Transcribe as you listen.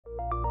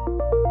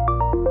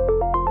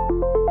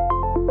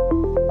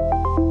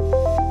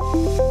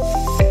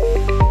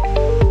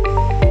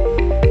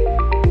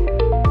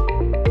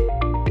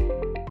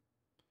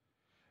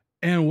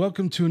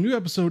welcome to a new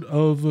episode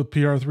of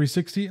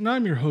PR360, and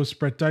I'm your host,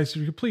 Brett Dice. If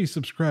you could please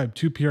subscribe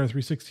to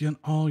PR360 on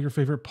all your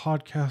favorite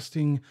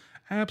podcasting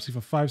apps. Leave a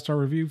 5-star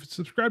review.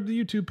 Subscribe to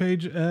the YouTube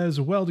page as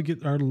well to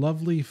get our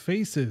lovely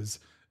faces.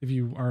 If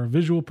you are a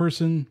visual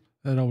person,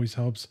 that always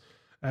helps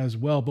as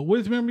well. But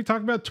with me, we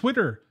talk about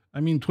Twitter. I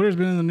mean, Twitter's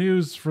been in the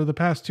news for the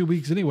past 2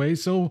 weeks anyway,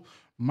 so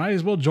might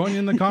as well join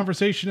in the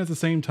conversation at the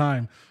same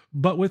time.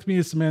 But with me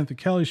is Samantha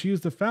Kelly. She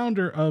is the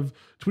founder of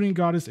Tweeting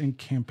Goddess and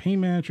campaign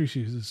manager.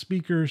 She is a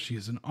speaker. She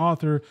is an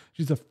author.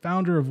 She's the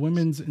founder of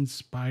Women's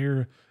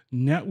Inspire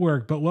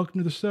Network. But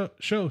welcome to the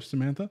show,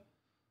 Samantha.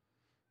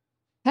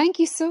 Thank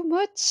you so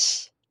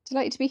much.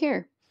 Delighted to be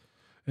here.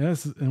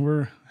 Yes, and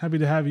we're happy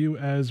to have you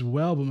as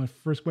well. But my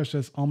first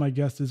question, as all my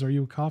guests, is: are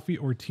you a coffee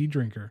or tea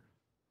drinker?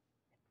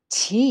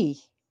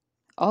 Tea.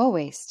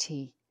 Always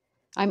tea.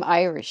 I'm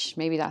Irish.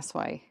 Maybe that's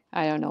why.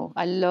 I don't know.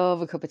 I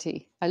love a cup of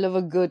tea. I love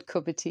a good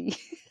cup of tea.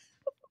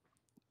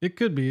 It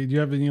could be. Do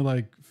you have any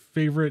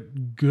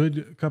favorite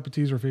good cup of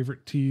teas or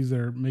favorite teas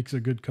that makes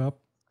a good cup?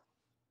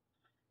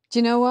 Do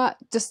you know what?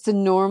 Just the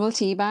normal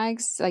tea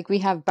bags. Like we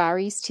have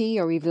Barry's tea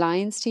or we've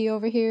Lyon's tea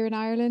over here in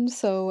Ireland.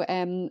 So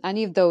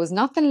any of those,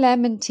 not the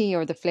lemon tea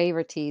or the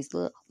flavored teas.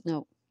 Ugh,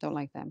 no, don't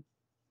like them.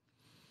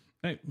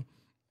 Hey,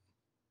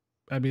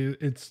 I mean,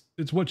 it's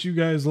what you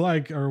guys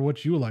like or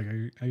what you like,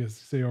 I guess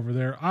say over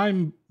there.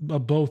 I'm a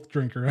both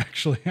drinker,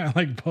 actually. I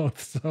like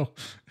both, so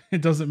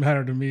it doesn't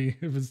matter to me.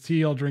 If it's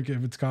tea, I'll drink it.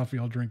 If it's coffee,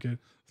 I'll drink it,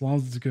 as long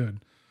as it's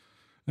good.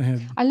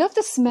 I love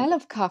the smell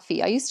of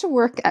coffee. I used to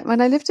when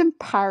I lived in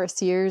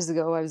Paris years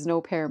ago. I was an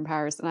au pair in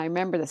Paris, and I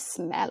remember the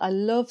smell. I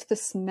love the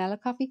smell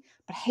of coffee,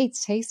 but I hate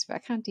the taste of it. I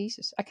can't eat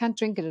it. I can't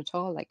drink it at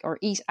all, or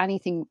eat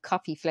anything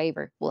coffee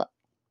flavor. Well,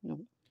 no.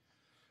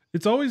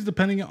 It's always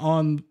depending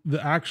on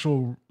the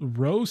actual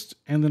roast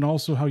and then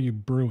also how you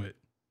brew it.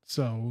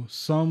 So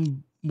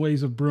some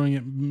ways of brewing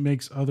it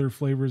makes other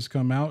flavors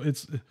come out.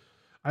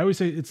 I always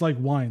say it's like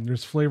wine.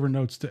 There's flavor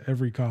notes to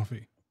every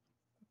coffee.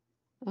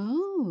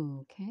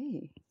 Oh,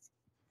 okay.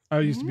 I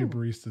used to be a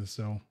barista,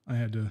 so I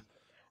had to learn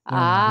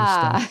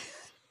all this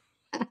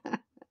stuff.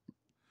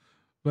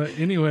 But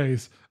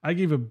anyways, I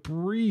gave a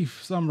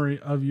brief summary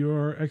of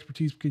your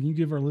expertise. Can you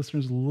give our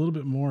listeners a little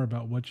bit more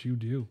about what you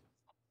do?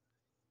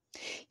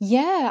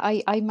 Yeah,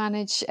 I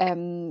manage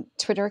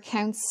Twitter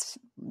accounts.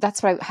 That's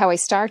how I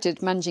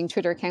started managing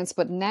Twitter accounts.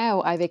 But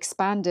now I've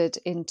expanded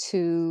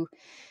into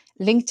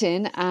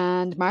LinkedIn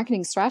and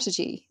marketing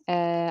strategy.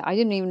 I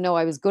didn't even know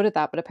I was good at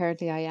that, but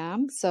apparently I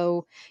am.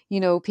 So,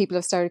 people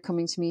have started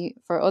coming to me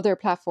for other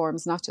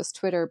platforms, not just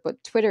Twitter,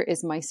 but Twitter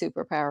is my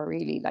superpower,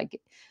 really. Like,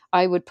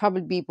 I would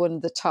probably be one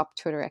of the top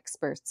Twitter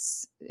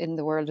experts in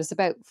the world. There's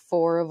about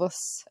 4 of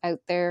us out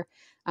there,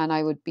 and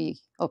I would be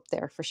up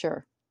there for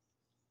sure.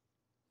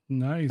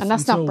 Nice. And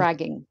that's not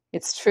bragging.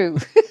 It's true.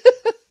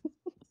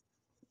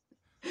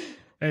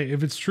 Hey,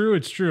 if it's true,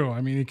 it's true. I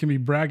mean, it can be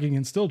bragging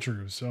and still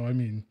true. So, I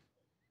mean,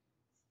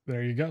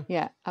 there you go.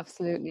 Yeah,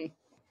 absolutely.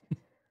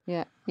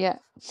 Yeah.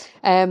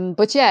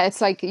 But yeah, it's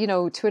like,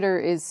 Twitter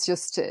is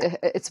just,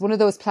 it's one of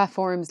those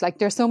platforms, like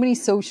there's so many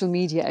social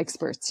media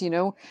experts,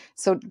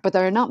 but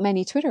there are not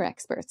many Twitter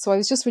experts. So I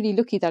was just really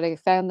lucky that I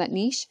found that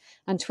niche,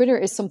 and Twitter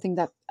is something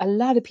that a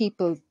lot of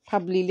people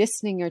probably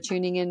listening or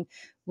tuning in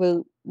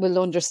will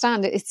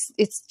understand.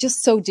 It's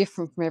just so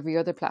different from every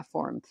other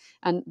platform,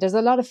 and there's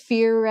a lot of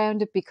fear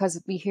around it because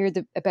we hear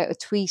about a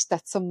tweet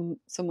that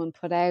someone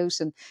put out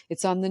and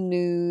it's on the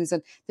news,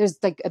 and there's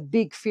like a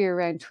big fear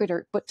around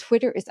Twitter. But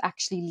Twitter is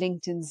actually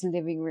LinkedIn's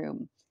living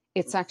room.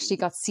 It's actually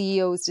got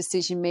CEOs,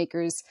 decision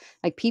makers.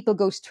 Like, people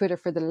go to Twitter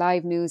for the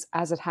live news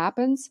as it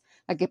happens.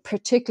 Like,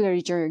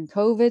 particularly during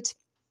COVID,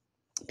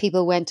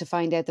 people went to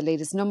find out the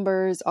latest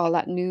numbers, all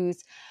that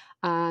news,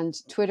 and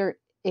Twitter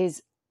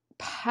is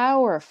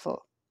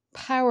powerful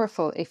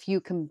if you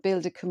can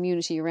build a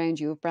community around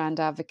you of brand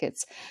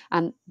advocates,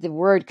 and the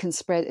word can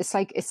spread. It's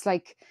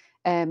like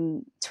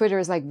Twitter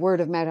is like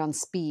word of mouth on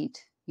speed,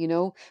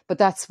 but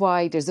that's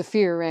why there's a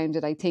fear around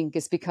it, I think,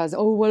 is because,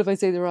 what if I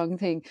say the wrong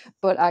thing?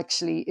 But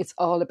actually, it's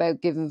all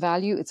about giving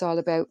value. It's all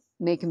about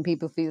making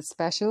people feel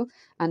special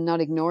and not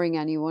ignoring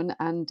anyone,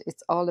 and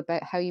it's all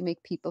about how you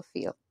make people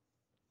feel.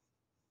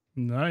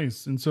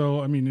 Nice. And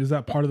so, I mean, is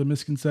that part of the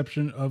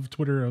misconception of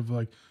Twitter of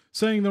like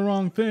saying the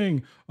wrong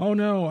thing? Oh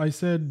no, I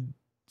said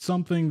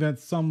something that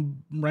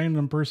some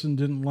random person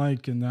didn't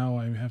like, and now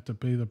I have to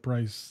pay the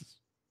price,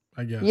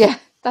 I guess. Yeah,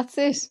 that's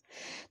it.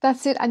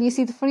 And you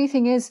see, the funny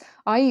thing is,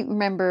 I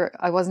remember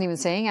I wasn't even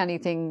saying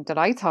anything that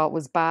I thought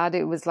was bad.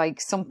 It was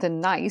like something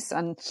nice,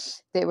 and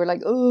they were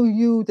like, "Oh,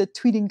 the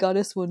tweeting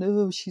goddess one.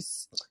 Oh,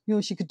 she's,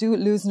 she could do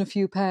it losing a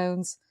few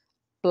pounds."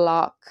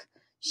 Block.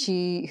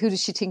 Who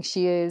does she think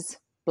she is?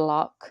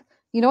 Block.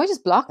 I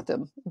just blocked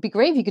them. It'd be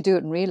great if you could do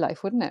it in real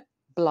life, wouldn't it?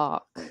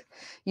 Block.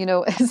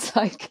 It's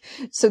like,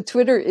 so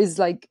Twitter is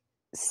like,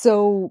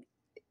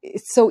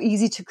 it's so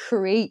easy to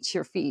create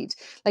your feed.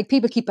 Like,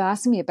 people keep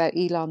asking me about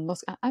Elon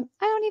Musk. I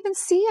don't even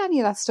see any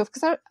of that stuff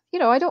because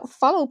I don't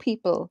follow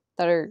people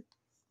that are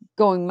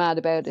going mad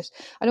about it.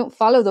 I don't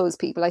follow those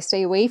people. I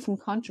stay away from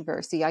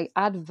controversy. I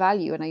add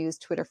value, and I use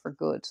Twitter for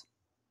good.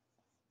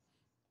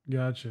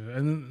 Gotcha.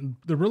 And then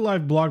the real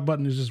life block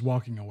button is just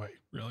walking away,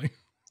 really.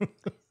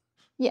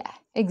 Yeah,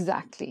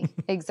 exactly.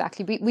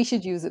 Exactly. We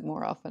should use it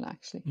more often,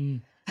 actually.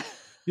 Mm.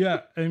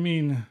 Yeah, I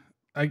mean,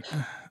 I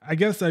I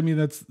guess I mean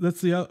that's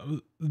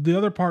the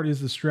other part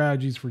is the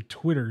strategies for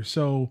Twitter.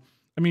 So,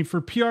 I mean,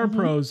 for PR Hmm.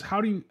 pros,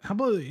 how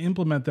about they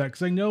implement that?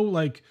 Because I know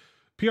like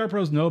PR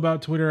pros know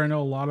about Twitter. I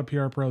know a lot of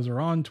PR pros are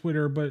on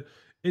Twitter, but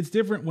it's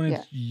different when Yeah.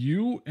 it's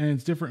you and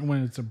it's different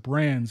when it's a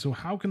brand. So,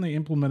 how can they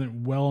implement it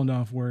well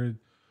enough where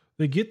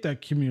they get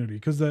that community?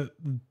 Because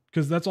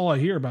that's all I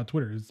hear about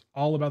Twitter. It's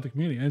all about the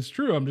community, and it's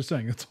true. I'm just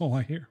saying that's all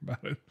I hear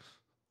about it.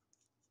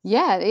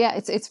 Yeah, yeah,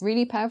 it's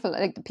really powerful.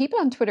 Like the people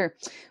on Twitter,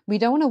 we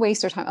don't want to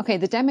waste our time. Okay,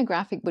 the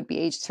demographic would be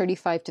age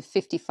 35 to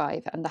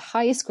 55, and the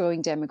highest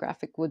growing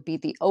demographic would be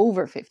the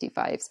over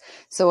 55s.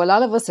 So a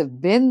lot of us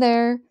have been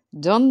there,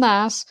 done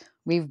that.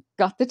 We've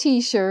got the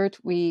t-shirt.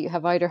 We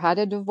have either had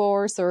a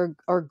divorce or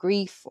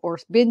grief or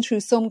been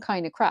through some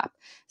kind of crap.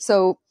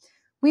 So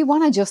we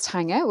want to just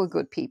hang out with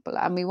good people,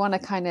 and we want to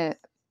kind of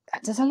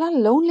there's a lot of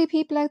lonely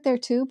people out there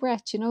too,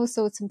 Brett,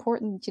 so it's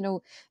important,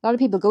 a lot of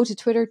people go to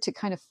Twitter to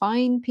kind of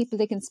find people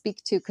they can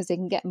speak to because they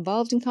can get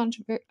involved in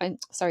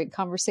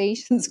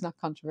conversations, not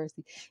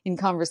controversy, in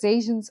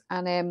conversations.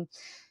 And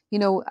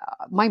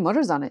my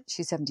mother's on it.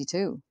 She's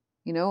 72.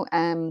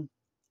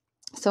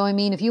 So I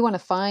mean, if you want to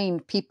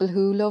find people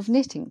who love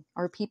knitting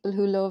or people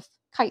who love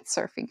kite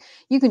surfing,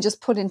 you can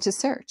just put into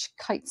search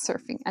kite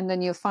surfing, and then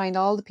you'll find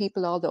all the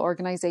people, all the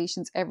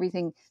organizations,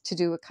 everything to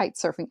do with kite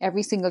surfing.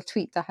 Every single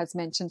tweet that has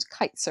mentioned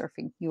kite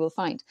surfing, you will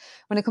find.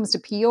 When it comes to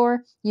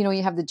PR, you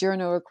have the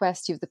journal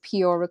request, you have the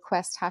PR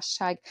request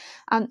hashtag.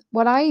 And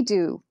what I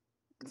do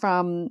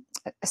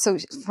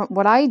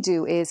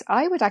is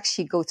I would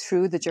actually go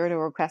through the journal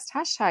request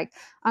hashtag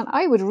and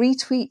I would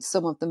retweet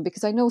some of them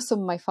because I know some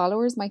of my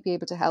followers might be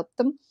able to help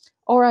them,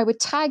 or I would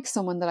tag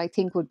someone that I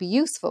think would be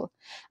useful.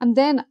 And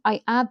then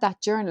I add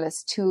that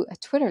journalist to a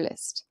Twitter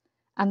list.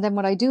 And then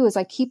what I do is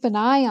I keep an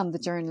eye on the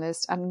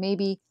journalist, and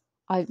maybe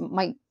I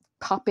might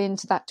pop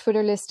into that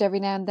Twitter list every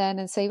now and then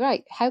and say,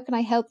 right, how can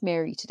I help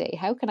Mary today?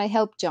 How can I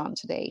help John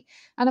today?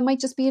 And it might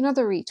just be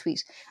another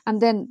retweet.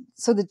 And then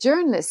so the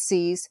journalist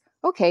sees,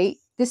 okay,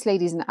 this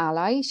lady's an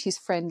ally, she's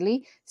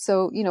friendly.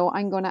 So,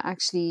 I'm going to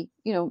actually,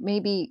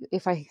 maybe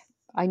if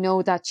I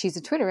know that she's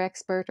a Twitter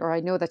expert, or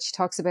I know that she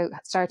talks about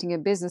starting a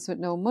business with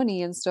no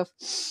money and stuff,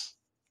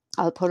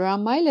 I'll put her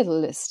on my little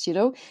list.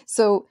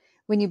 So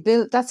when you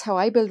build, that's how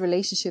I build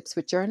relationships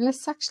with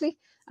journalists, actually.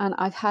 And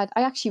I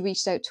actually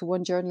reached out to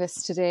one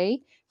journalist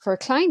today for a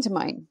client of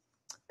mine,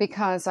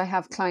 because I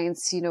have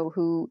clients,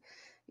 who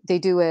they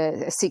do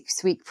a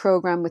 6-week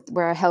program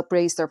where I help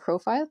raise their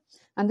profile.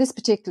 And this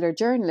particular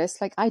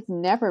journalist, like, I'd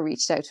never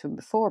reached out to him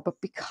before, but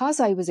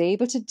because I was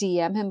able to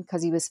DM him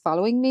because he was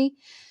following me,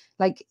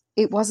 like,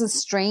 it wasn't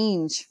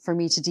strange for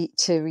me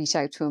to reach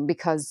out to him,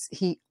 because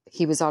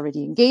he was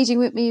already engaging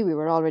with me. We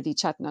were already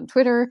chatting on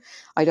Twitter.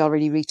 I'd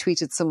already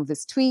retweeted some of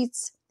his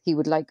tweets. He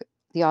would like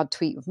the odd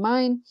tweet of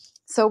mine.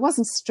 So it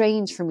wasn't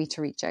strange for me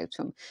to reach out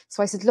to him.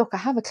 So I said, look, I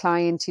have a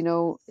client,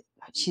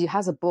 she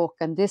has a book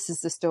and this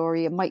is the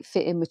story. It might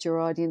fit in with your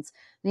audience.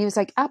 And he was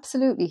like,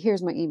 absolutely,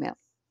 here's my email.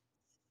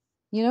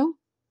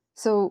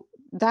 So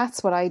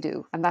that's what I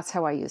do. And that's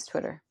how I use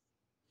Twitter.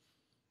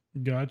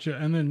 Gotcha.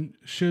 And then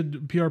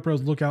should PR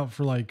pros look out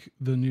for like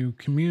the new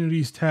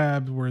communities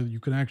tab where you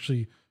can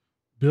actually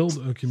build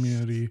a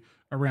community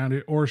around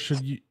it, or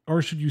should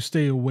you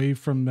stay away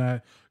from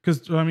that?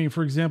 Because I mean,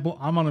 for example,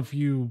 I'm on a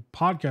few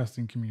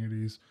podcasting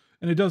communities,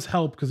 and it does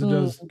help because it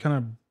does kind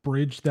of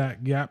bridge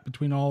that gap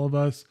between all of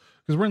us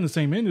because we're in the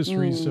same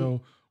industry,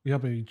 so we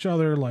help each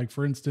other. Like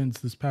for instance,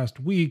 this past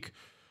week,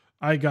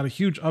 I got a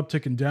huge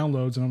uptick in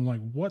downloads, and I'm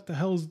like, what the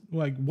hell is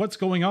like, what's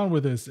going on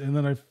with this? And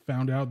then I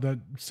found out that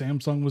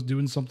Samsung was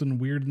doing something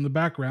weird in the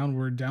background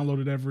where it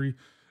downloaded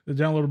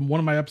one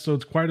of my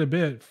episodes quite a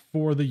bit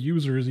for the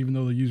users, even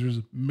though the users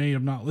may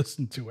have not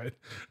listened to it.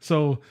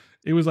 So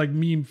it was like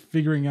me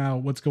figuring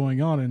out what's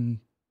going on, and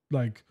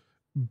like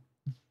And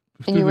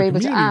through you were the able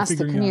to community ask the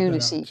figuring out that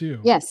out community.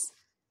 too. Yes,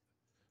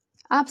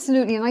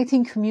 absolutely. And I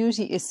think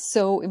community is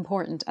so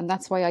important. And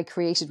that's why I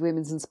created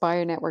Women's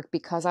Inspire Network,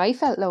 because I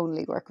felt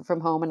lonely working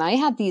from home and I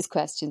had these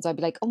questions. I'd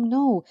be like, oh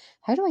no,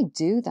 how do I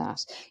do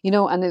that?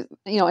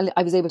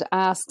 I was able to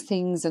ask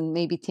things and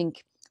maybe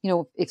think,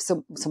 if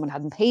someone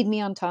hadn't paid me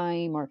on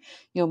time, or,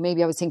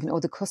 maybe I was thinking, oh,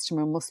 the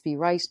customer must be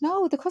right.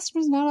 No, the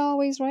customer's not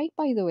always right,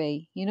 by the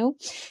way.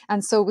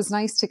 And so it was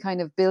nice to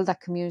kind of build that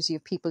community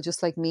of people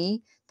just like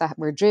me that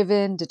were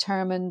driven,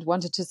 determined,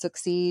 wanted to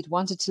succeed,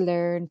 wanted to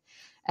learn.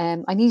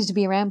 I needed to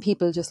be around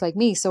people just like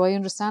me. So I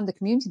understand the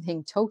community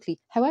thing totally.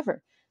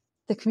 However,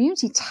 the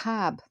community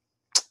tab,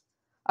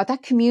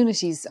 that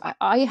communities,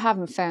 I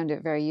haven't found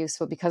it very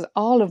useful, because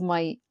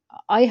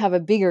I have a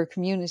bigger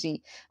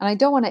community and I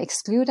don't want to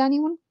exclude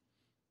anyone.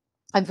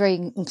 I'm very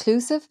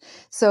inclusive.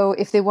 So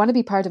if they want to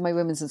be part of my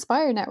Women's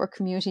Inspire Network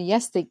community,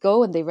 yes, they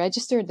go and they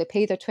register and they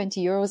pay their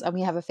 €20, and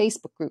we have a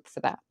Facebook group for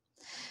that.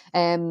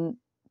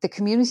 The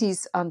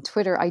communities on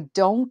Twitter, I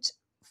don't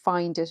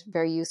find it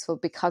very useful,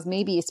 because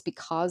maybe it's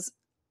because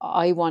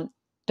I want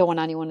don't want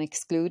anyone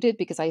excluded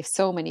because I have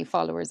so many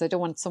followers. I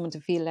don't want someone to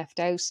feel left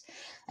out.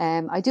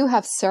 I do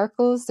have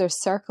circles.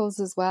 There's circles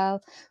as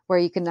well where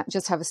you can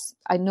just have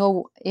I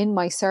know in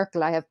my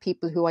circle, I have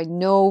people who I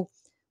know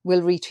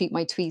will retweet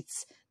my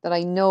tweets, that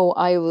I know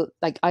I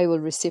will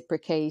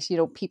reciprocate,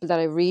 people that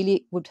I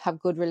really would have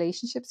good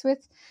relationships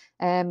with.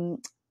 And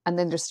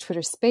then there's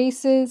Twitter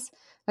Spaces.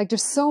 Like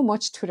there's so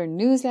much, Twitter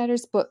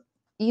newsletters, but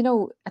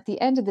at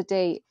the end of the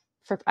day,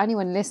 for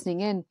anyone listening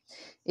in,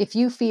 if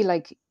you feel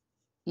like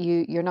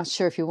you're not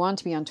sure if you want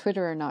to be on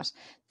Twitter or not,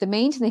 the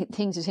main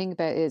thing to think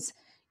about is,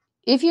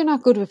 if you're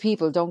not good with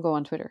people, don't go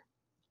on Twitter.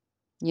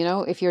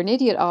 If you're an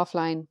idiot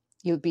offline,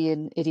 you'll be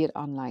an idiot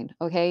online.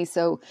 Okay.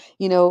 So,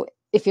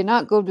 if you're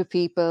not good with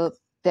people,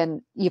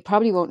 then you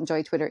probably won't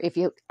enjoy Twitter. If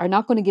you are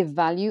not going to give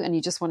value and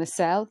you just want to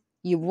sell,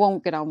 you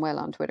won't get on well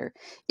on Twitter.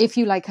 If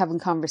you like having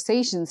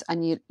conversations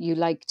and you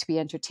like to be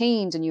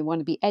entertained and you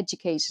want to be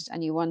educated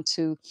and you want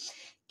to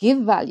give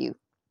value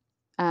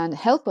and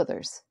help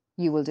others,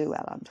 you will do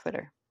well on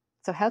Twitter.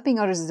 So helping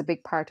others is a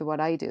big part of what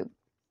I do.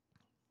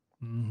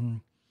 Mm-hmm.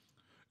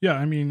 Yeah,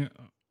 I mean,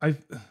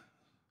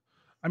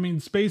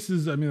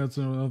 Spaces. I mean, that's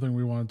another thing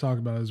we want to talk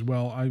about as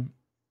well.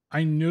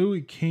 I know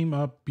it came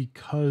up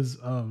because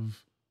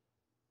of,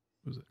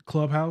 was it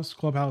Clubhouse?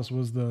 Clubhouse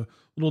was the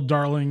little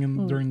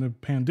darling during the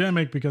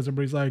pandemic because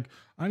everybody's like,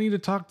 I need to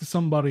talk to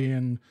somebody,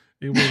 and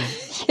it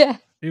was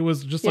it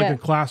was just like a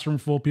classroom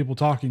full of people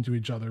talking to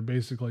each other,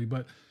 basically.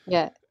 But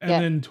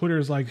then Twitter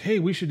is like, hey,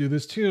 we should do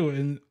this too,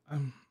 and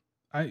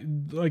I,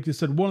 like you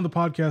said, one of the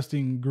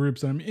podcasting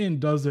groups that I'm in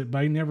does it, but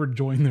I never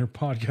join their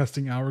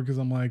podcasting hour because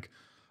I'm like,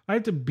 I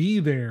have to be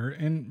there,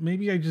 and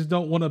maybe I just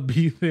don't want to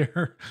be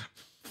there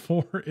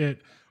for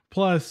it.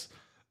 Plus,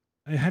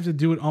 I have to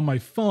do it on my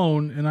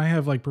phone, and I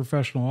have like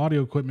professional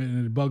audio equipment,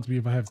 and it bugs me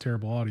if I have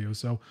terrible audio.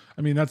 So,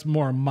 I mean, that's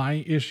more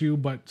my issue,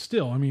 but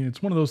still, I mean,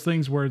 it's one of those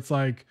things where it's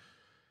like,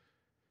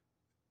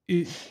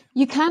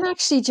 you can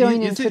actually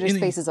join in Twitter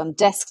Spaces on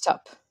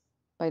desktop,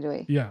 by the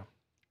way. Yeah.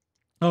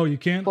 Oh, you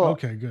can?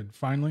 Okay, good.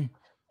 Finally.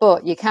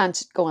 But you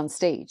can't go on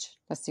stage.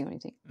 That's the only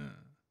thing.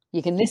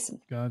 You can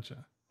listen.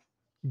 Gotcha.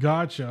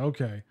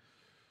 Okay.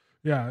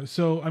 Yeah.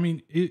 So, I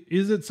mean,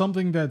 is it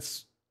something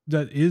that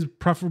is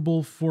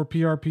preferable for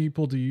PR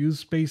people to use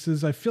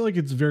Spaces? I feel like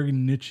it's very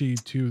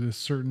nichey to this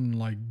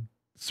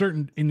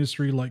certain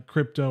industry like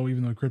crypto,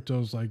 even though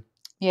crypto's like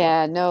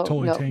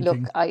totally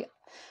tanking. Look,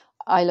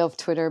 I love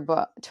Twitter,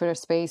 but Twitter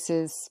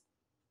Spaces,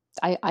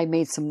 I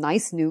made some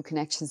nice new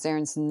connections there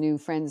and some new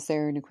friends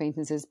there and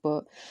acquaintances,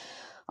 but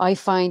I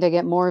find I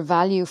get more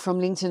value from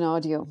LinkedIn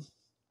audio.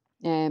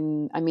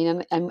 I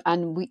mean,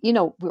 and we,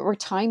 we're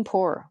time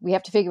poor. We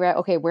have to figure out,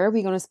 okay, where are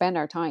we going to spend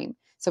our time?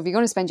 So if you're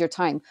going to spend your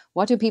time,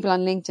 what do people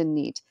on LinkedIn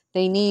need?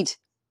 They need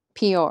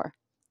PR.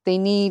 They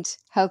need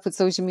help with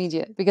social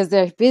media because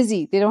they're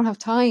busy. They don't have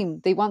time.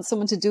 They want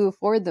someone to do it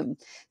for them.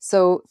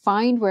 So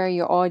find where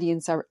your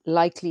audience are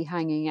likely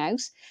hanging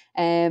out.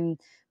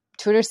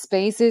 Twitter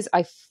Spaces,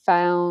 I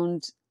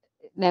found,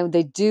 now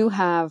they do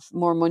have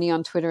more money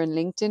on Twitter and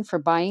LinkedIn for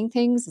buying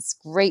things. It's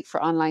great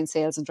for online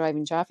sales and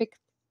driving traffic.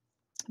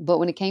 But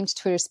when it came to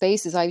Twitter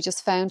Spaces, I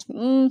just found,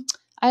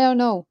 I don't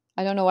know.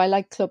 I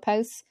like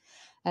Clubhouse,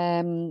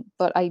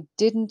 but I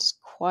didn't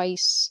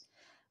quite,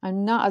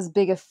 I'm not as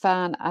big a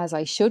fan as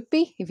I should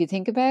be, if you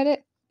think about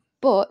it.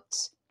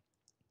 But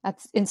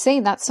in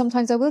saying that,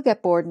 sometimes I will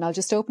get bored and I'll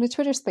just open a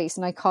Twitter Space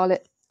and I call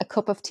it a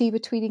cup of tea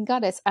with Tweeting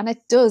Goddess. And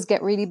it does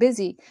get really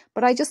busy,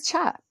 but I just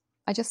chat,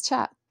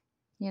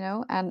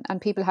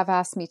 and people have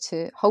asked me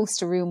to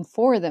host a room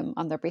for them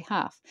on their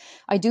behalf.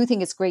 I do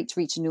think it's great to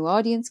reach a new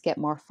audience, get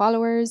more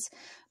followers,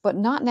 but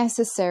not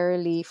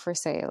necessarily for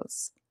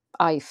sales,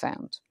 I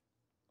found.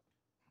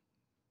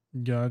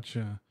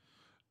 Gotcha.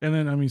 And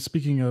then, I mean,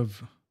 speaking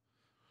of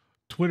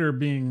Twitter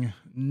being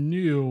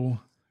new,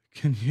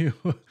 can you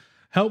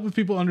help with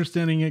people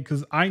understanding it?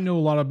 Because I know a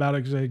lot about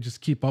it because I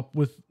just keep up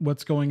with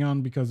what's going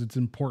on because it's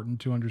important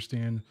to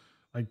understand.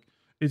 Like,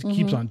 it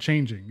keeps on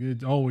changing.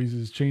 It always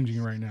is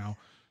changing right now.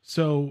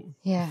 So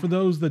for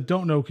those that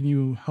don't know, can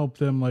you help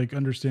them like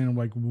understand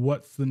like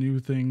what's the new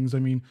things? I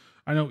mean,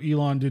 I know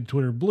Elon did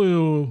Twitter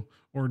Blue,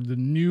 or the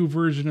new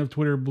version of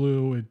Twitter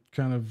Blue. It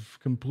kind of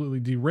completely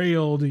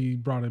derailed. He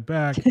brought it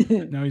back.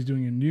 Now he's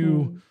doing a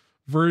new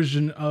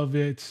version of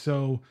it.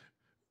 So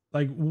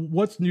like,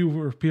 what's new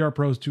for PR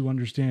pros to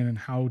understand and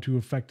how to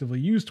effectively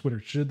use Twitter?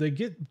 Should they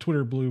get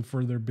Twitter Blue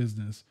for their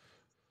business?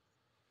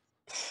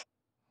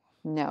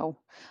 No,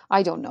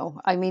 I don't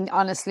know. I mean,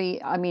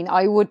 honestly,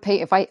 I would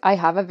pay if I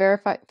have a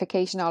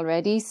verification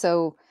already.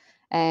 So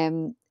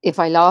if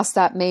I lost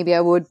that, maybe I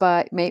would,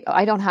 but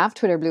I don't have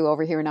Twitter Blue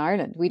over here in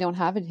Ireland. We don't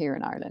have it here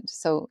in Ireland.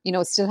 So,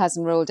 it still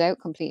hasn't rolled out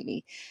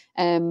completely.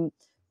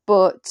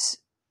 But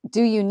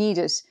do you need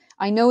it?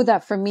 I know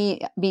that for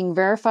me, being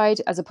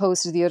verified as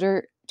opposed to the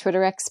other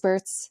Twitter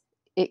experts,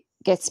 it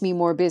gets me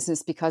more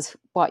business because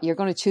you're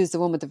going to choose the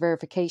one with the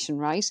verification,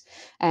 right?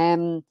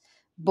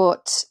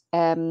 But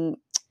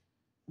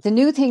the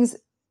new things,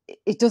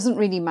 it doesn't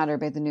really matter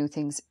about the new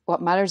things.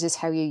 What matters is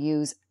how you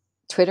use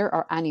Twitter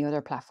or any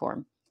other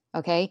platform.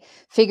 Okay.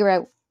 Figure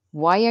out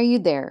Why are you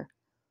there?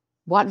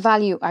 What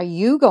value are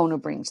you going to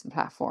bring to the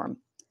platform?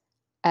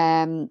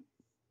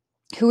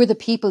 Who are the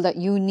people that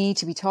you need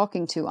to be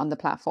talking to on the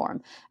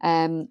platform?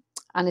 And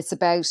it's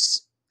about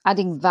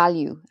adding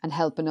value and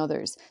helping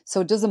others.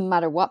 So it doesn't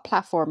matter what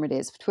platform it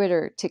is,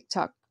 Twitter,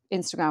 TikTok,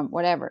 Instagram,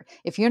 whatever.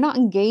 If you're not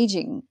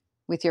engaging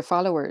with your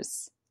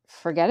followers,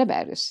 forget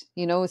about it.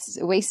 It's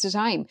a waste of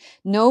time.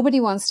 Nobody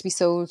wants to be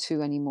sold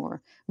to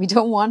anymore. We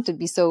don't want to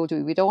be sold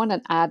to. We don't want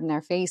an ad in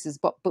our faces,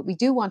 but we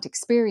do want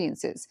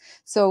experiences.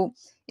 So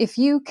if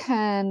you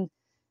can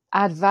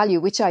add value,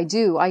 which I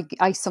do.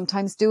 I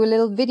sometimes do a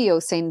little video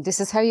saying, this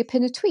is how you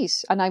pin a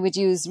tweet. And I would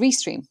use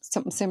Restream,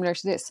 something similar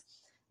to this.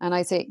 And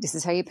I say, this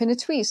is how you pin a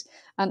tweet.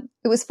 And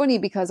it was funny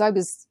because I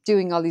was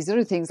doing all these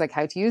other things like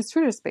how to use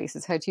Twitter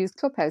Spaces, how to use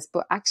Clubhouse.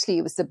 But actually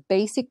it was the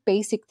basic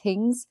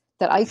things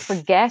that I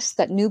forget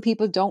that new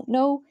people don't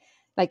know,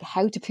 like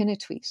how to pin a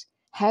tweet,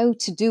 how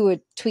to do a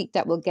tweet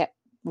that will get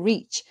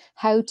reach,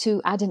 how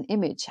to add an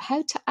image,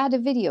 how to add a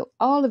video,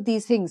 all of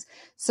these things.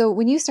 So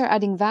when you start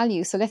adding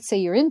value, so let's say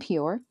you're in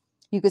PR,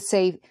 you could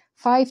say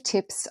 5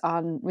 tips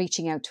on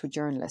reaching out to a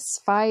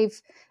journalist,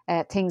 5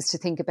 things to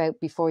think about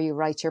before you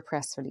write your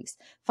press release,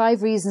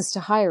 5 reasons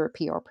to hire a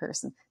PR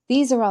person.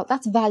 These are all,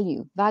 that's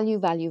value.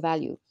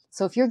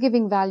 So if you're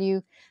giving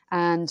value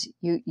and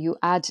you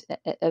add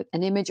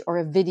an image or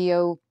a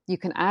video, you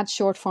can add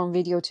short form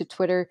video to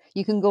Twitter.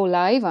 You can go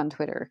live on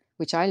Twitter,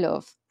 which I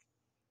love.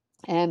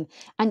 And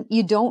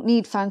you don't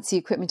need fancy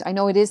equipment. I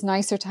know it is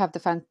nicer to have the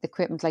fancy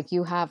equipment, like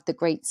you have the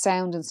great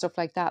sound and stuff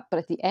like that. But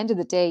at the end of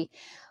the day,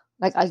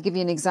 like I'll give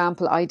you an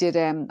example. I did.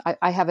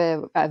 I have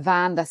a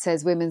van that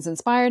says Women's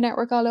Inspire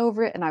Network all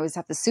over it, and I was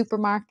at the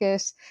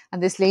supermarket,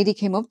 and this lady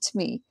came up to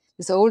me,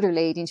 this older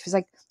lady, and she was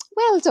like,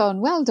 "Well done,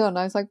 well done."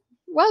 I was like,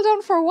 "Well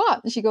done for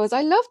what?" And she goes,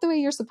 "I love the way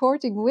you're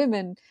supporting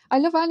women. I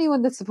love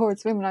anyone that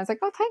supports women." I was like,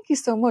 "Oh, thank you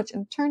so much."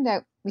 And it turned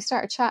out we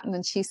started chatting,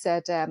 and she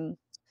said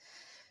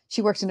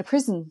she worked in a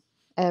prison,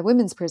 a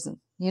women's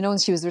prison,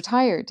 and she was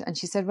retired. And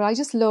she said, "Well, I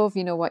just love,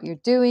 what you're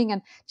doing."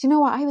 And do you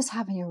know what? I was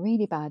having a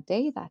really bad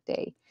day that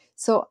day.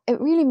 So it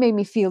really made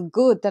me feel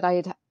good that I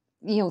had,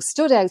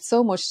 stood out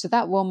so much to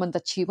that woman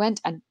that she went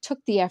and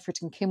took the effort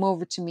and came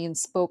over to me and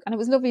spoke. And it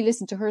was lovely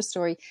listening to her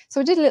story. So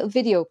I did a little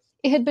video.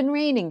 It had been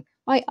raining.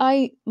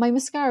 My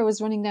mascara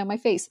was running down my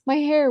face. My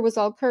hair was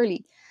all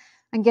curly.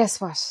 And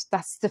guess what?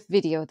 That's the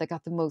video that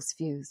got the most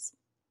views.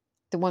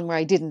 The one where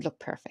I didn't look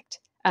perfect.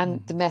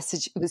 And the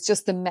message, it was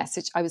just the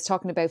message. I was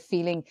talking about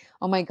feeling,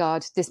 oh my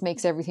God, this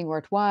makes everything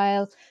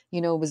worthwhile.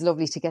 It was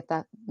lovely to get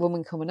that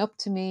woman coming up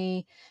to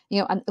me,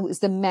 and it was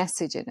the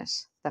message in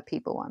it that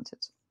people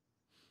wanted.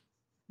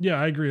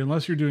 Yeah, I agree.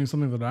 Unless you're doing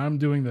something that I'm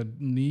doing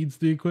that needs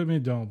the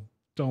equipment,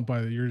 don't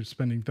buy that. You're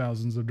spending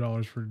thousands of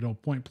dollars for no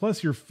point.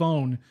 Plus your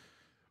phone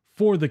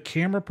for the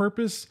camera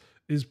purpose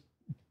is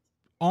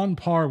on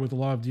par with a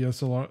lot of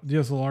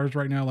DSLRs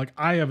right now. Like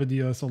I have a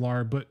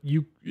DSLR, but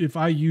if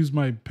I use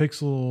my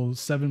Pixel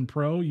 7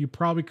 Pro, you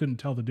probably couldn't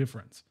tell the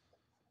difference.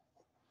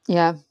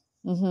 Yeah.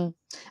 Mm-hmm.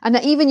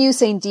 And even you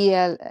saying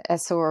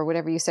DLSO or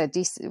whatever you said,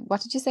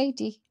 what did you say?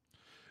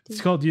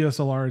 It's called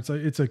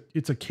DSLR.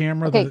 It's a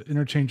camera Okay. that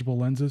interchangeable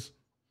lenses.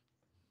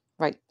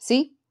 Right.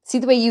 See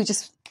the way you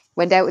just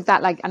went out with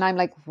that, like, and I'm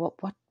like,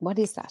 what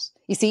is that?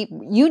 You see,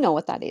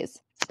 what that is,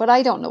 but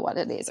I don't know what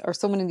it is, or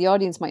someone in the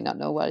audience might not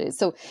know what it is.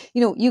 So,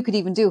 you could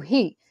even do,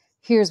 hey,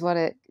 here's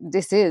what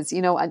this is,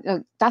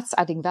 and that's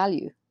adding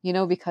value,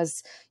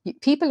 because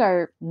people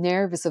are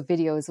nervous of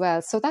video as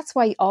well. So that's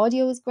why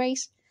audio is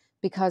great,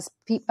 because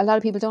a lot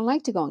of people don't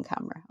like to go on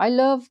camera. I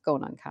love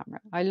going on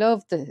camera. I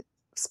love the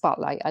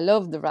spotlight. I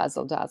love the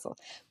razzle dazzle,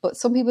 but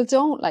some people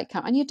don't like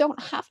camera, and you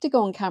don't have to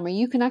go on camera.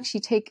 You can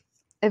actually take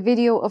a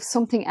video of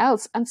something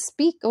else and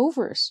speak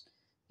over it,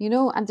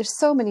 and there's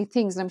so many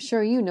things. And I'm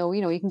sure, you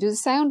can do the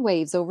sound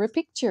waves over a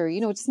picture, it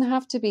doesn't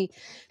have to be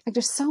like,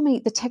 there's so many,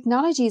 the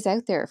technology is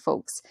out there,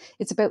 folks.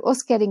 It's about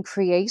us getting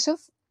creative.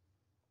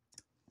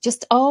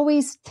 Just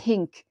always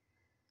think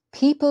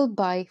people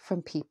buy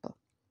from people.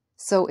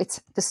 So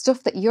it's the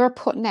stuff that you're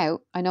putting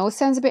out. I know it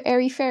sounds a bit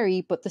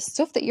airy-fairy, but the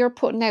stuff that you're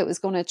putting out is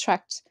going to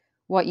attract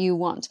what you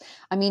want.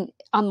 I mean,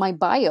 on my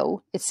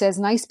bio, it says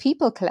nice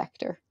people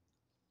collector,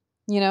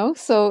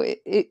 so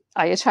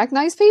I attract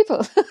nice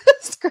people.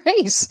 It's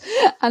great.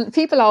 And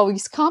people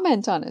always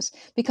comment on it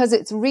because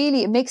it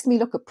makes me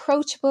look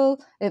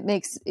approachable. It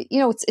makes,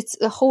 it's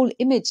a whole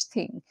image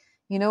thing,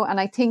 and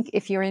I think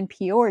if you're in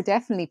PR,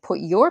 definitely put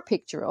your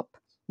picture up,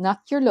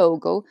 not your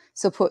logo.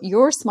 So put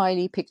your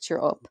smiley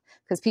picture up,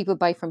 because people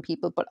buy from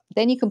people, but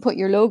then you can put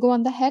your logo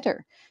on the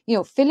header,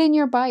 fill in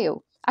your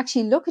bio.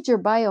 Actually, look at your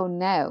bio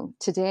now,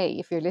 today,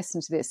 if you're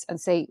listening to this,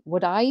 and say,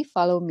 would I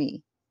follow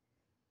me?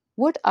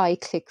 Would I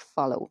click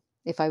follow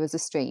if I was a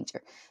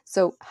stranger?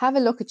 So have a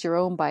look at your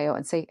own bio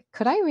and say,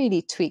 could I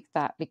really tweak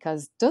that?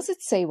 Because does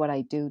it say what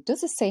I do?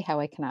 Does it say how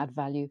I can add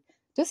value?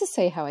 Does it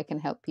say how I can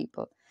help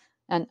people?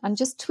 And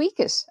just tweak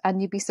it. And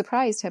you'd be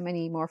surprised how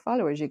many more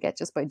followers you get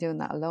just by doing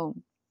that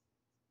alone.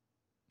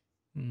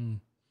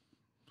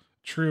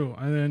 True.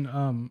 And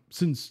then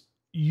since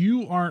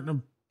you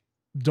aren't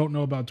don't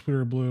know about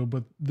Twitter Blue,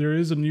 but there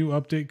is a new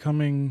update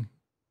coming.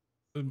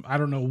 I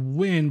don't know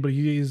when, but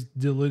he is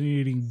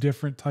delineating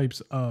different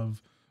types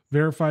of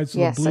verified. So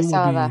the Yes, I blue will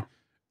saw be that.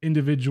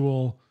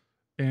 individual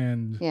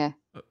and Yeah.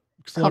 Company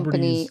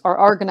celebrities. or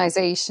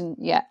organization.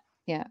 Yeah.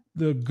 Yeah.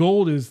 The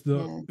gold is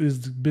the Yeah.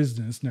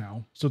 business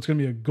now, so it's going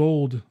to be a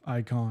gold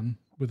icon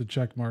with a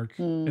check mark,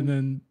 and Mm.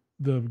 then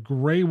the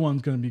gray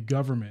one's going to be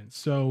government.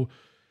 So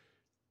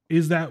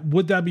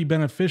would that be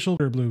beneficial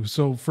or blue?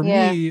 So for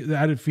Yeah. me, the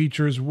added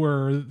features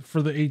were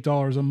for the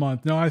 $8 a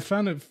month. Now I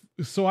found it,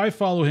 so I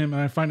follow him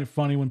and I find it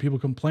funny when people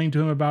complain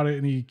to him about it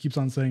and he keeps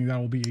on saying that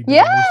will be $8.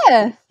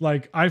 Yeah.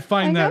 Like I I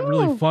find that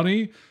really know.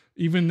 funny,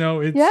 even though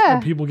it's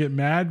Yeah. people get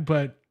mad.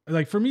 But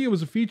like for me, it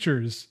was the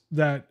features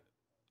that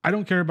I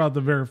don't care about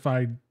the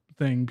verified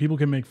thing. People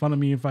can make fun of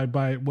me if I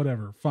buy it,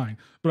 whatever, fine.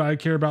 But I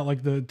care about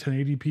like the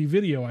 1080p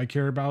video. I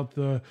care about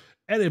the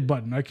edit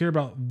button. I care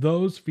about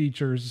those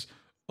features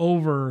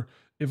over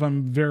if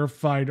I'm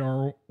verified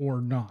or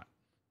not.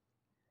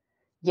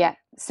 Yeah,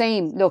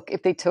 same. Look,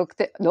 if they took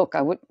the look,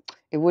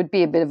 it would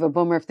be a bit of a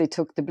bummer if they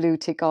took the blue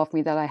tick off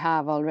me that I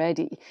have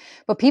already.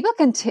 But people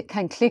can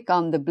click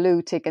on the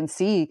blue tick and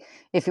see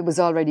if it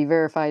was already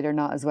verified or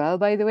not as well,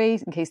 by the way,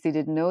 in case they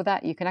didn't know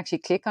that. You can actually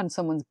click on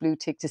someone's blue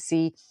tick to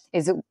see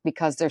is it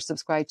because they're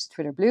subscribed to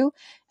Twitter Blue.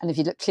 And if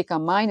you click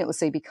on mine, it will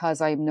say because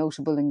I'm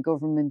notable in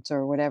government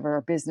or whatever,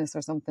 or business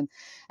or something.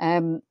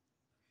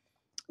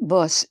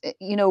 But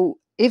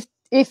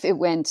if it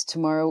went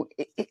tomorrow,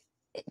 it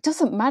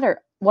doesn't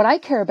matter. What I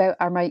care about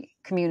are my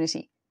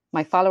community,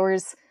 my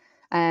followers,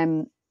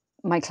 um,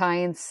 my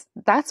clients.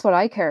 That's what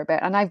I care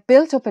about, and I've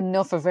built up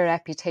enough of a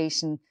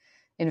reputation.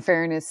 In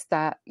fairness,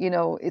 that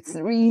it's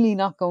really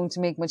not going to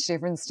make much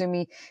difference to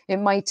me. It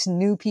might to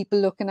new people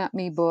looking at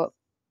me, but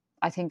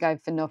I think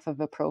I've enough of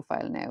a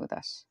profile now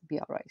that be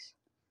all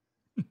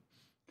right.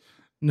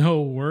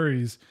 No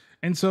worries.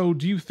 And so,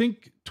 do you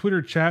think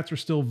Twitter chats are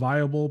still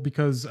viable?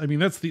 Because I mean,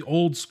 that's the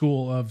old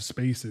school of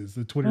spaces.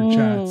 The Twitter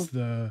chats,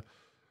 And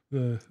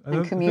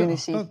I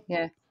community, thought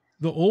yeah.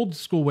 the old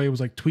school way was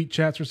like tweet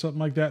chats or something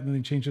like that, and then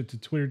they changed it to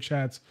Twitter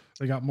chats.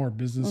 They got more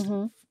business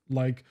Mm-hmm.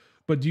 like.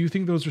 But do you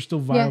think those are still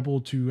Yeah.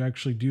 viable to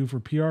actually do for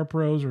PR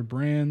pros or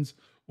brands,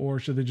 or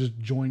should they just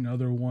join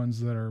other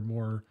ones that are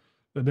more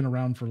that have been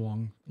around for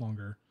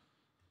longer?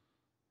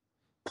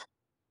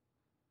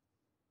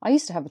 I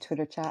used to have a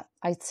Twitter chat.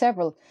 I had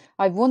several.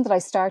 I've one that I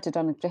started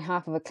on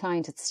behalf of a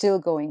client. It's still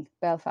going,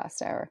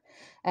 Belfast Hour.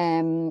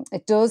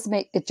 It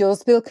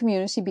does build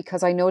community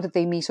because I know that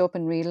they meet up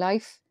in real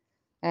life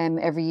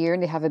every year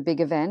and they have a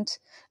big event.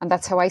 And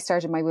that's how I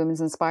started my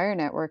Women's Inspire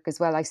network as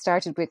well. I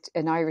started with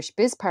an Irish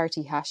Biz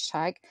Party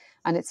hashtag,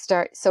 and it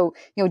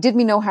did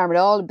me no harm at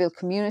all. It built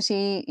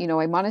community.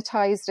 I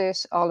monetized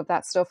it, all of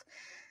that stuff.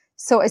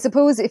 So I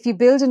suppose if you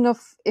build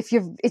enough,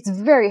 it's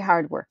very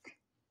hard work.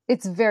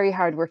 It's very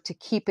hard work to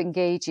keep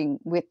engaging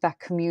with that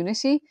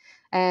community.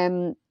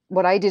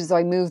 What I did is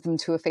I moved them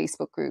to a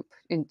Facebook group.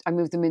 I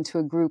moved them into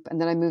a group, and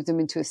then I moved them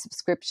into a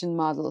subscription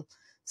model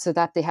so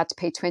that they had to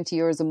pay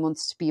 €20 a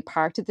month to be a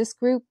part of this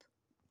group.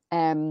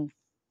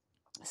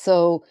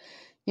 So,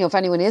 if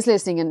anyone is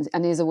listening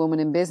and is a woman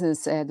in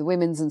business, the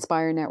Women's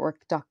Inspire Network,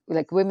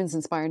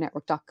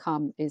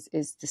 women'sinspirenetwork.com is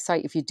the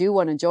site. If you do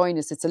want to join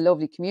us, it's a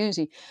lovely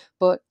community.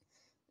 But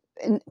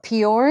in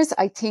PRs,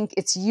 I think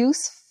it's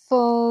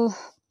useful.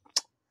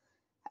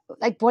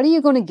 Like, what are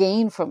you going to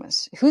gain from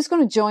it? Who's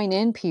going to join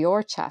in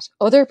PR chat?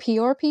 Other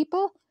PR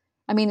people?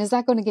 I mean, is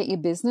that going to get you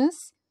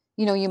business?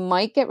 You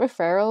might get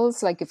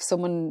referrals. Like if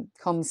someone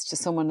comes to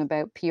someone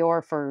about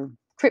PR for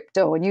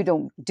crypto and you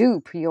don't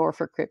do PR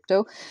for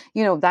crypto,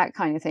 that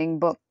kind of thing.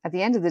 But at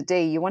the end of the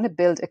day, you want to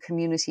build a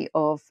community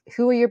of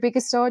who are your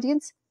biggest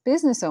audience?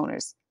 Business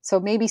owners. So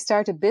maybe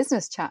start a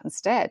business chat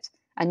instead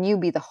and you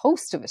be the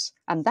host of it.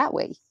 And that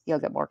way you'll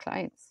get more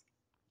clients.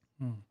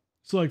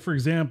 So like, for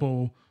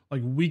example,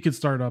 like we could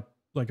start up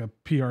like a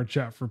PR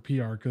chat for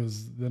PR,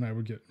 because then I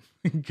would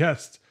get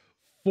guests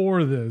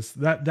for this.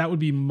 That would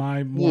be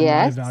my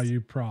Yes, value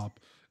prop.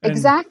 And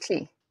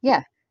exactly.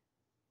 Yeah.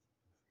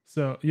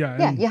 so yeah,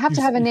 Yeah, and you have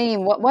to have an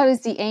aim. What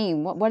is the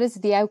aim? What is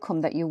the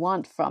outcome that you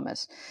want from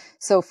it?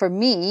 So for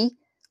me,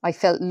 I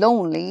felt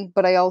lonely,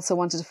 but I also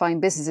wanted to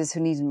find businesses who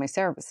needed my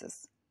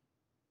services.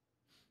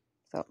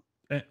 So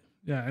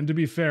yeah, and to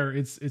be fair,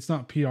 it's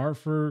not PR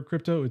for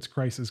crypto, it's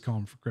crisis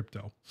calm for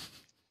crypto.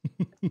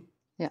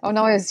 yeah. Oh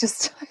no, I was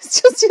just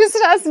used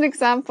it as an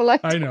example.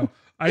 I know.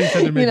 I just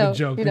had to make the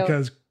joke you know.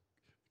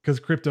 because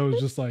crypto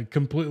is just like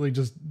completely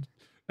just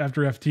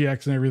after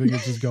FTX and everything,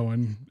 it's just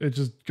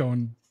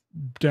going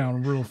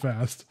down real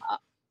fast.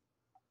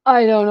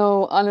 I don't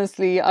know,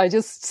 honestly. I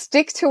just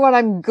stick to what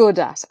I'm good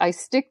at.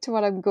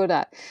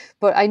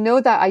 But I know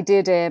that I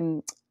did.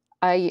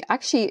 I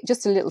actually,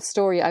 just a little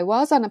story. I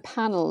was on a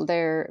panel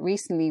there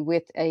recently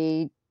with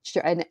an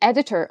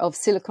editor of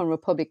Silicon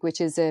Republic, which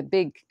is a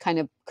big kind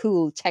of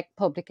cool tech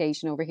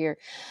publication over here.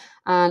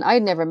 And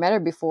I'd never met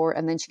her before.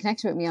 And then she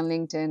connected with me on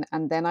LinkedIn.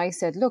 And then I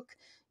said, look,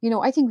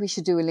 I think we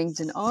should do a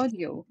LinkedIn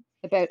audio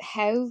about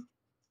how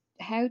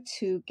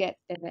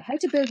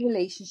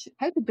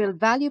build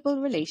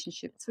valuable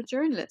relationships with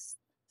journalists.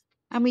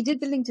 And we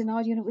did the LinkedIn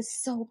audio, and it was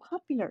so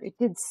popular. It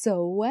did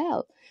so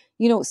well.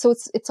 So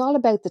it's all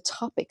about the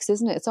topics,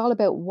 isn't it? It's all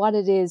about what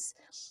it is.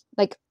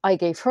 Like, I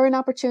gave her an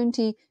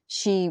opportunity.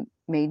 She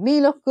made me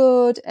look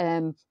good.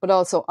 But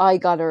also I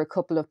got her a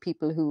couple of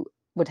people who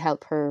would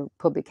help her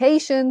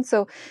publication.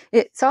 So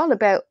it's all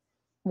about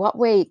what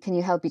way can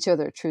you help each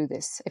other through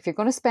this. If you're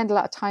going to spend a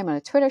lot of time on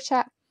a Twitter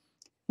chat,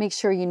 make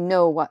sure you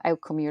know what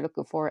outcome you're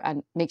looking for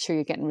and make sure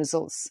you're getting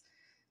results.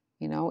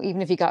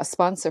 Even if you got a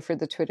sponsor for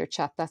the Twitter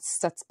chat,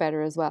 that's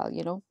better as well,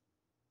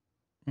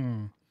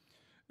 And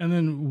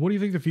then what do you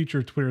think the future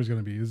of Twitter is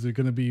going to be? Is it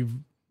going to be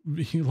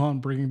Elon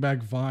bringing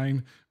back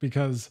Vine,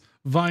 because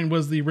Vine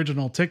was the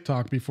original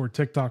TikTok before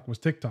TikTok was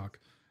TikTok?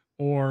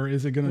 Or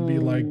is it going to be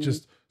like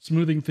just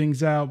smoothing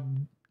things out,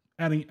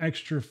 adding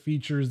extra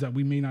features that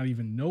we may not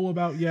even know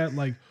about yet?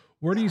 Like,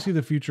 where do you see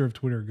the future of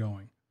Twitter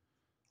going?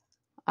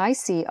 I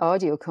see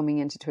audio coming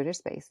into Twitter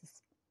Spaces.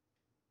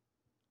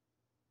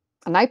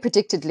 And I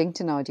predicted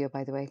LinkedIn audio,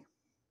 by the way.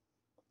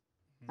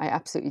 I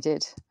absolutely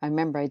did. I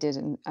remember I did.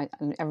 And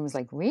everyone was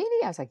like,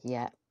 really? I was like,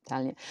 yeah, I'm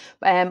telling you.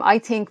 I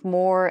think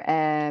more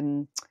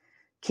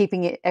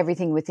keeping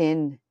everything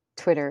within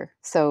Twitter.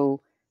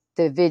 So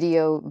the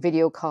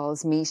video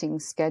calls,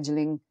 meetings,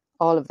 scheduling,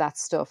 all of that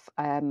stuff.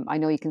 I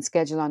know you can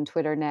schedule on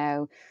Twitter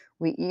now.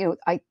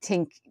 I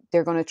think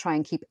they're going to try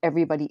and keep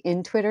everybody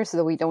in Twitter so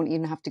that we don't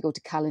even have to go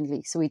to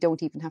Calendly. So we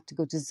don't even have to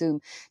go to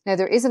Zoom. Now,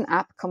 there is an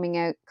app coming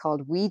out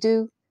called We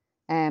Do.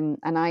 And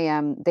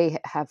they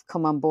have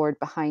come on board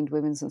behind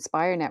Women's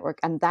Inspire Network.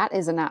 And that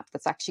is an app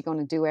that's actually going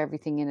to do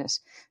everything in it.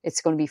 It's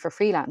going to be for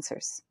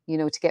freelancers,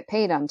 to get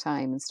paid on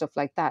time and stuff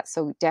like that.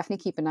 So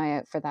definitely keep an eye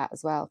out for that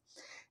as well.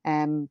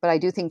 But I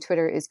do think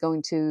Twitter is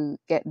going to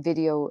get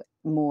video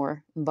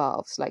more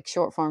involved, like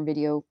short form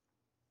video,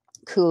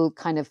 cool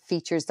kind of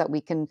features that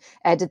we can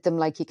edit them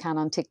like you can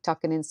on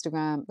TikTok and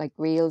Instagram, like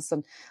Reels.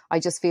 And I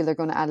just feel they're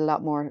going to add a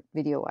lot more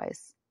video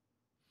wise.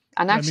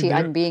 And actually,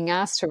 I'm being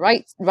asked to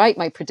write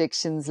my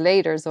predictions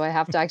later, so I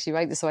have to actually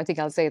write this. So I think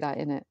I'll say that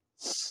in it.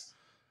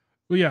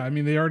 Well, yeah, I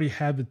mean, they already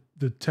had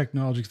the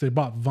technology because they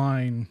bought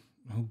Vine.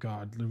 Oh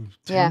God,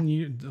 10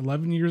 years,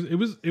 11 years.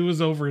 It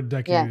was over a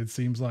decade. It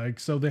seems like.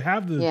 So they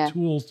have the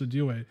tools to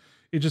do it.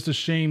 It's just a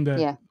shame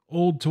that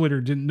old Twitter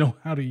didn't know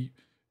how to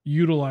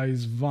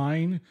utilize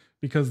Vine,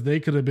 because they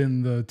could have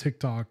been the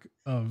TikTok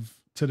of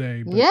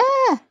today. But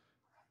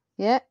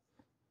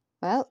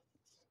Well,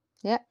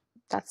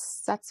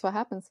 that's what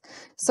happens.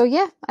 So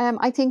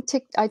I think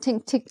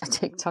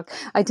TikTok.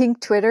 I think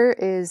Twitter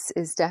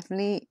is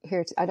definitely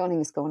here. I don't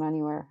think it's going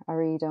anywhere. I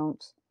really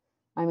don't.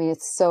 I mean,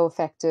 it's so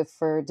effective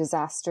for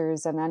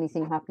disasters and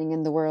anything happening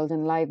in the world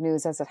and live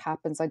news as it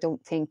happens. I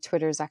don't think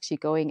Twitter is actually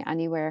going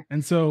anywhere.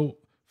 And so,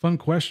 fun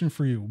question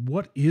for you: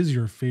 what is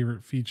your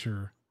favorite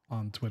feature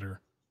on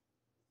Twitter?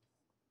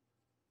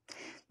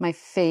 My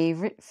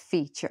favorite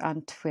feature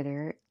on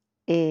Twitter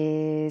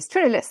is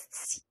Twitter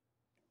lists.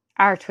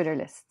 Our Twitter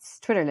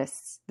lists,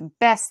 the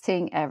best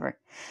thing ever.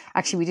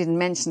 Actually, we didn't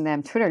mention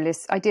them. Twitter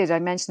lists, I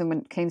mentioned them when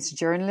it came to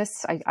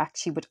journalists. I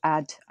actually would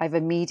add, I have a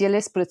media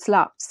list, but it's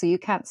locked, so you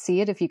can't see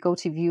it. If you go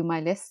to view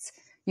my lists,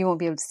 you won't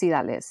be able to see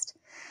that list.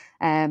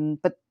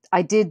 But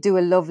I did do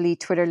a lovely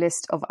Twitter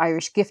list of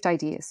Irish gift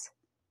ideas.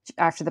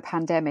 After the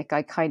pandemic,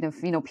 I kind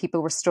of,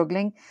 people were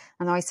struggling.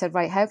 And I said,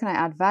 right, how can I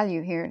add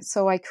value here?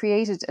 So I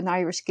created an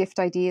Irish gift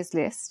ideas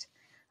list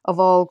of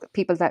all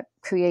people that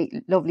create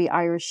lovely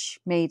Irish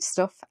made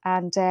stuff.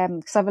 And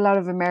because I have a lot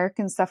of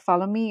Americans that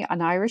follow me,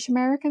 and Irish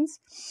Americans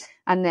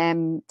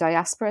and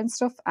diaspora and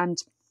stuff.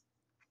 And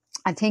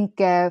I think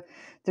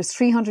there's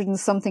 300 and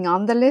something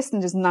on the list,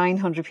 and there's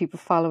 900 people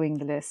following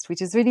the list,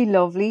 which is really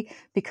lovely,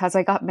 because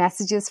I got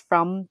messages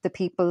from the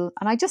people.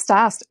 And I just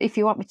asked, if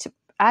you want me to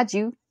add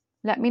you,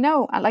 let me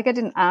know. And I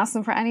didn't ask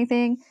them for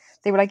anything.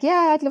 They were like,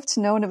 yeah, I'd love to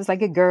know. And it was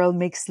like a girl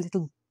makes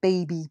little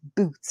baby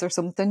boots or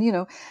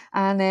something,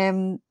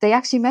 and they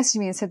actually messaged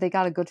me and said they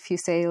got a good few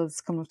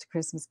sales coming up to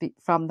Christmas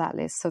from that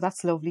list. So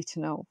that's lovely to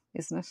know,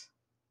 isn't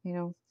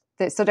it?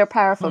 So they're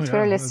powerful.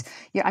 Twitter lists.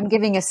 Yeah, I'm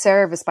giving a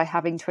service by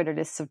having Twitter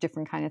lists of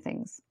different kind of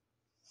things.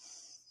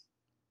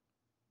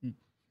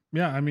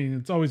 Yeah, I mean,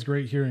 it's always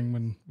great hearing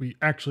when we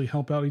actually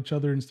help out each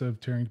other instead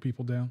of tearing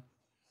people down.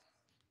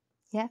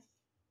 Yeah.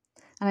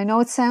 And I know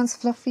it sounds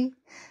fluffy,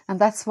 and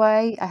that's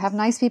why I have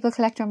nice people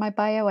collector on my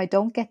bio. I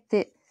don't get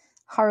the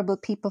horrible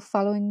people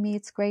following me.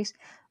 It's great.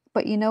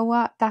 But you know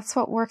what? That's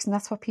what works, and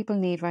that's what people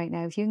need right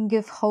now. If you can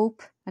give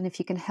hope, and if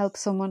you can help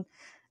someone,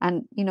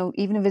 and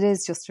even if it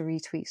is just a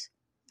retweet,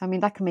 I mean,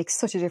 that can make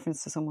such a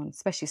difference to someone,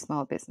 especially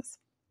small business.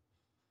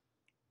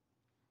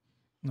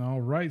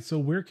 All right. So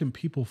where can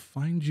people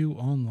find you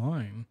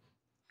online?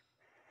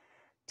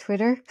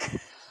 Twitter.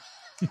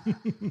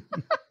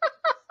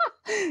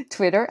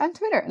 Twitter.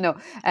 No,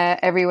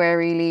 everywhere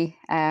really.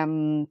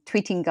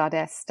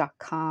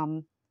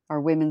 Tweetinggoddess.com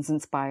or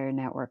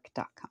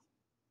women'sinspirenetwork.com.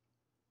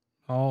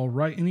 All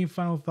right. Any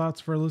final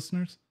thoughts for our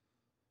listeners?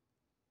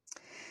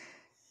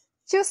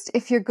 Just,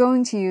 if you're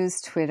going to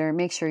use Twitter,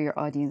 make sure your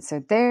audience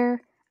are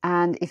there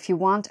And if you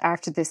want,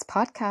 after this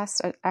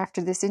podcast, or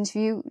after this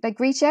interview, like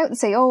reach out and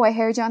say, oh, I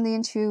heard you on the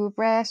interview with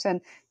Brett,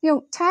 and,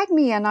 tag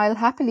me and I'll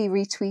happily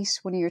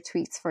retweet one of your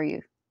tweets for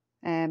you.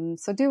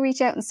 So do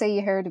reach out and say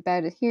you heard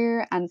about it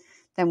here, and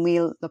then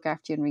we'll look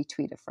after you and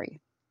retweet it for you.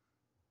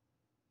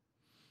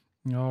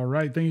 All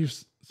right. Thank you,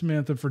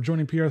 Samantha, for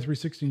joining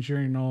PR360 and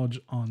sharing knowledge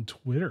on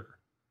Twitter.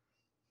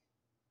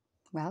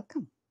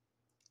 Welcome.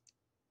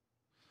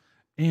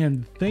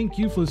 And thank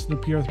you for listening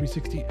to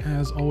PR360.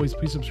 As always,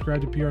 please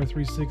subscribe to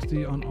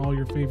PR360 on all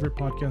your favorite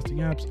podcasting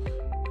apps.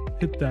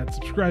 Hit that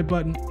subscribe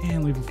button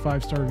and leave a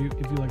 5-star review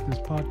if you like this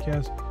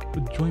podcast.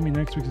 But join me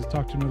next week to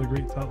talk to another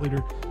great thought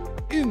leader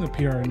in the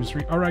PR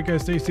industry. All right,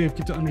 guys, stay safe.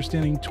 Get to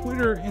understanding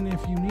Twitter. And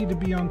if you need to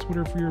be on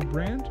Twitter for your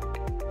brand,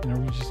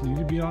 you just need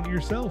to be on it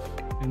yourself.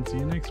 And see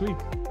you next week.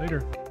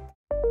 Later.